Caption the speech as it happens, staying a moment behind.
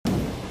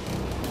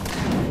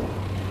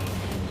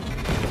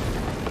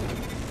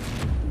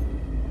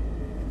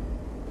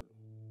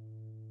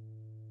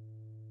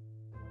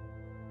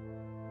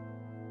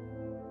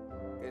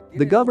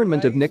The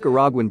government of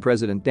Nicaraguan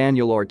President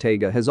Daniel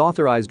Ortega has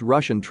authorized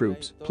Russian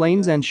troops,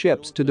 planes and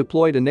ships to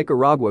deploy to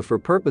Nicaragua for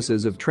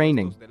purposes of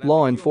training,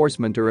 law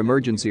enforcement or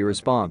emergency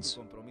response.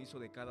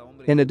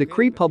 In a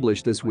decree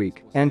published this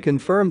week and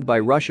confirmed by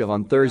Russia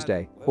on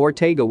Thursday,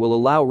 Ortega will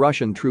allow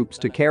Russian troops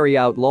to carry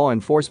out law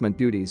enforcement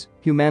duties,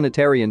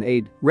 humanitarian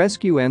aid,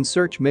 rescue and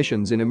search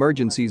missions in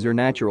emergencies or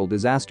natural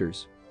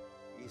disasters.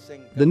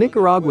 The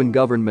Nicaraguan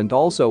government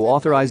also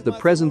authorized the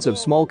presence of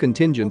small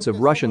contingents of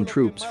Russian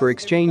troops for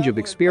exchange of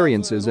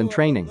experiences and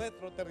training.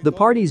 The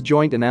parties'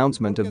 joint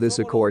announcement of this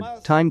accord,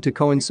 timed to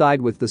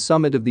coincide with the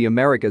Summit of the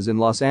Americas in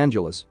Los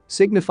Angeles,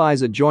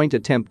 signifies a joint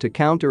attempt to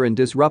counter and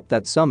disrupt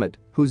that summit,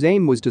 whose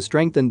aim was to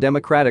strengthen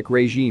democratic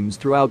regimes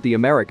throughout the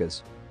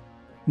Americas.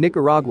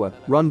 Nicaragua,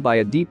 run by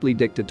a deeply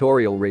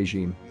dictatorial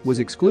regime, was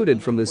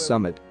excluded from this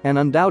summit, and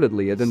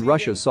undoubtedly it and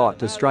Russia sought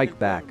to strike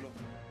back.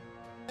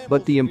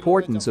 But the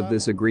importance of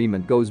this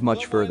agreement goes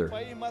much further.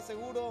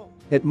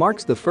 It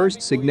marks the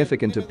first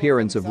significant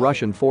appearance of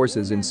Russian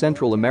forces in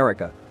Central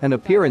America, an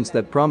appearance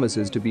that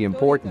promises to be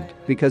important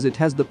because it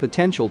has the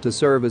potential to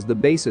serve as the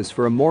basis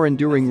for a more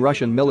enduring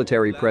Russian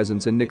military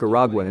presence in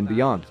Nicaragua and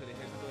beyond.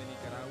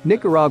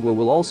 Nicaragua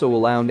will also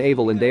allow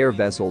naval and air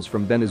vessels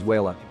from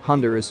Venezuela,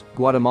 Honduras,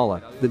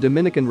 Guatemala, the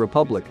Dominican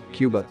Republic,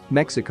 Cuba,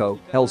 Mexico,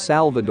 El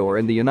Salvador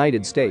and the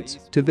United States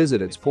to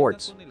visit its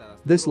ports.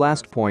 This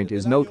last point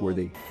is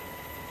noteworthy.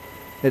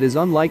 It is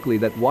unlikely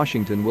that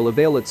Washington will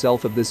avail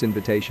itself of this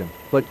invitation,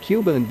 but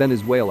Cuba and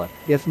Venezuela,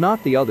 if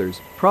not the others,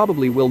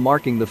 probably will,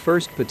 marking the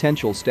first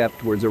potential step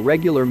towards a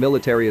regular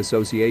military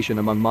association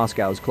among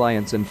Moscow's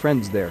clients and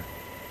friends there.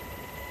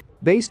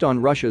 Based on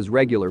Russia's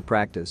regular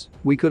practice,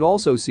 we could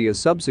also see a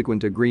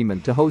subsequent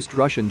agreement to host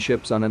Russian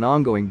ships on an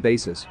ongoing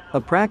basis, a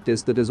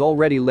practice that has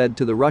already led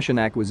to the Russian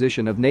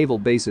acquisition of naval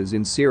bases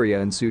in Syria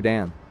and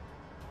Sudan.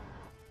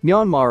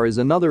 Myanmar is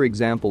another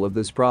example of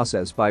this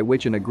process by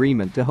which an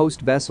agreement to host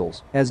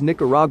vessels, as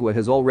Nicaragua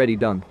has already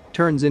done,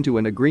 turns into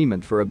an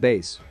agreement for a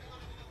base.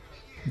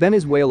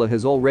 Venezuela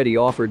has already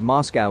offered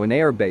Moscow an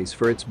air base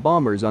for its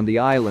bombers on the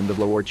island of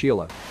La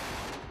Orchila.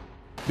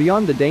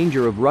 Beyond the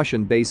danger of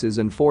Russian bases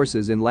and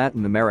forces in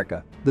Latin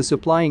America, the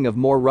supplying of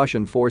more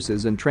Russian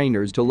forces and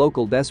trainers to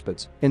local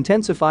despots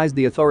intensifies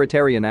the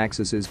authoritarian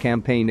Axis's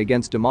campaign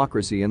against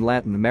democracy in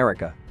Latin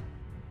America.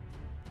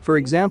 For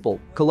example,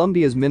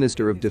 Colombia's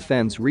Minister of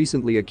Defense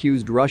recently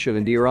accused Russia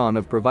and Iran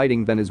of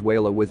providing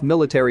Venezuela with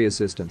military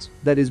assistance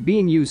that is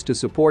being used to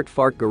support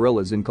FARC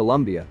guerrillas in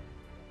Colombia.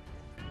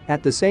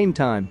 At the same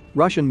time,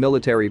 Russian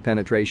military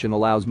penetration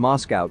allows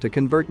Moscow to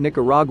convert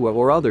Nicaragua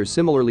or other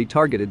similarly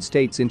targeted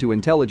states into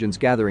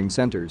intelligence-gathering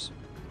centers.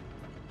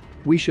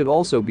 We should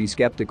also be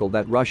skeptical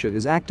that Russia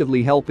is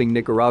actively helping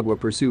Nicaragua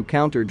pursue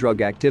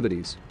counter-drug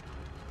activities.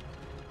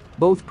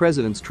 Both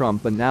Presidents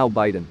Trump and now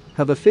Biden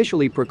have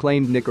officially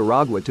proclaimed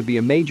Nicaragua to be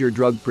a major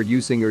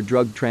drug-producing or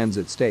drug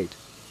transit state.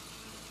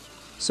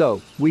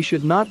 So, we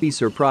should not be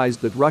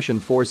surprised that Russian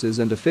forces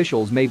and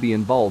officials may be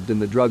involved in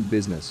the drug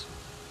business.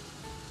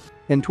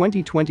 In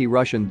 2020,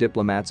 Russian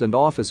diplomats and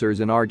officers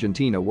in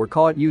Argentina were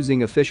caught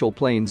using official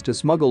planes to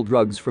smuggle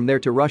drugs from there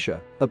to Russia,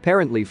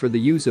 apparently for the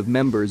use of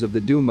members of the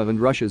Duma and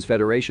Russia's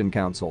Federation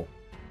Council.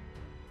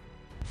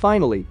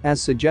 Finally,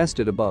 as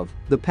suggested above,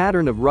 the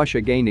pattern of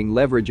Russia gaining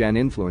leverage and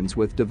influence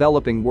with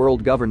developing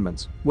world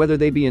governments, whether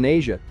they be in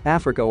Asia,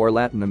 Africa or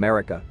Latin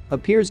America,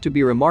 appears to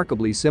be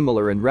remarkably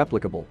similar and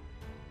replicable.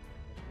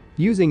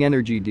 Using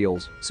energy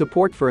deals,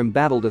 support for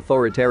embattled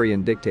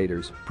authoritarian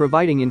dictators,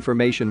 providing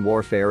information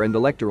warfare and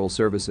electoral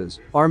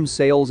services, arms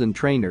sales and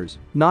trainers,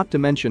 not to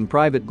mention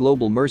private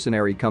global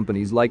mercenary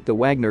companies like the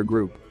Wagner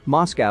Group,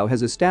 Moscow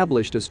has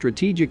established a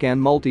strategic and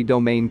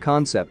multi-domain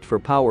concept for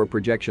power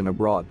projection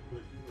abroad.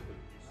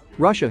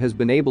 Russia has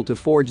been able to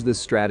forge this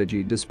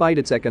strategy despite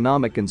its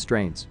economic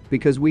constraints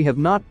because we have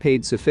not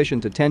paid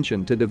sufficient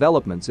attention to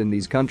developments in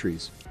these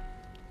countries.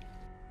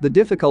 The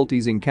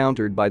difficulties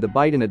encountered by the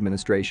Biden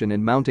administration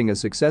in mounting a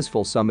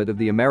successful summit of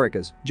the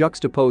Americas,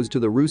 juxtaposed to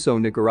the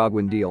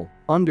Russo-Nicaraguan deal,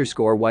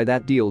 underscore why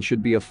that deal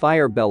should be a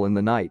fire bell in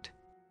the night.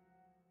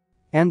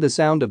 And the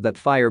sound of that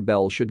fire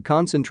bell should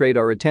concentrate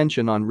our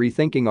attention on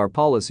rethinking our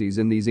policies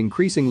in these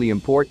increasingly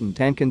important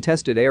and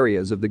contested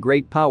areas of the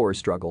great power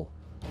struggle.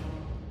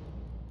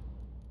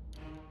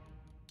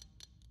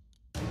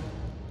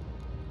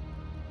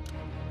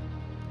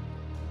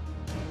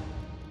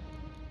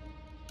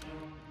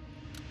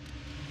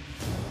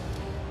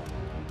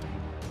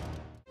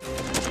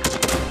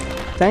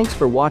 Thanks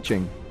for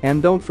watching,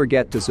 and don't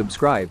forget to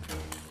subscribe.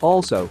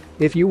 Also,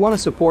 if you want to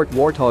support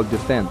Warthog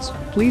Defense,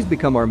 please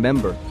become our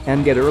member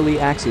and get early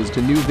access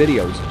to new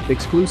videos,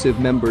 exclusive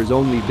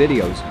members-only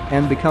videos,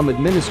 and become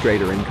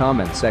administrator in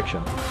comment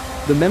section.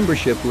 The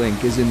membership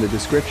link is in the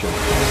description.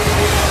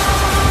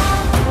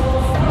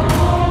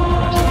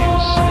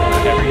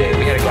 Rescues every day.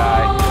 We had a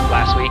guy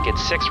last week,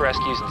 it's 6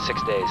 rescues in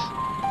 6 days.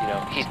 You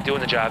know, he's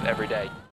doing the job every day.